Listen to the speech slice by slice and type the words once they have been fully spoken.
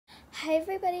Hi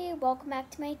everybody, welcome back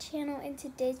to my channel. In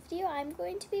today's video, I'm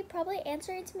going to be probably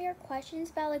answering some of your questions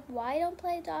about why I don't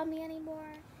play Adopt Me anymore.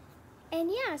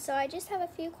 And yeah, so I just have a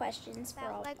few questions for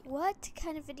all. What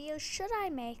kind of videos should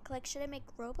I make? Should I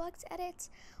make Roblox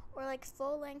edits or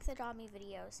full-length Adopt Me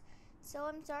videos? So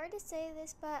I'm sorry to say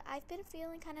this, but I've been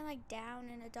feeling kind of down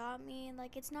in Adopt Me, and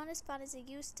it's not as fun as it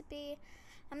used to be.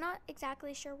 I'm not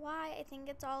exactly sure why. I think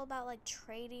it's all about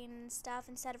trading and stuff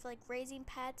instead of raising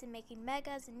pets and making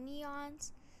megas and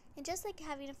neons and just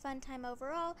having a fun time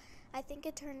overall. I think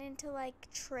it turned into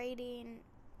trading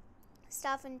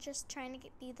stuff and just trying to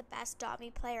be the best Adopt Me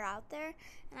player out there,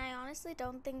 and I honestly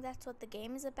don't think that's what the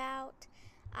game is about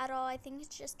at all. I think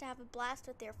it's just to have a blast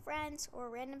with your friends or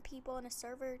random people in a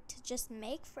server to just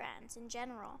make friends in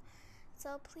general.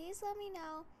 So please let me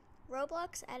know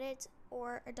Roblox edits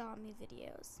or Adopt Me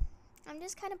videos. I'm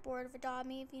just kind of bored of Adopt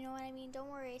Me, if you know what I mean. Don't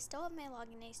worry, I still have my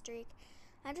login day streak.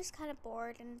 I'm just kind of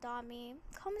bored in Adopt Me.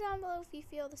 Comment down below if you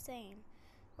feel the same,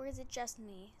 or is it just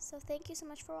me? So thank you so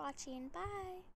much for watching. Bye!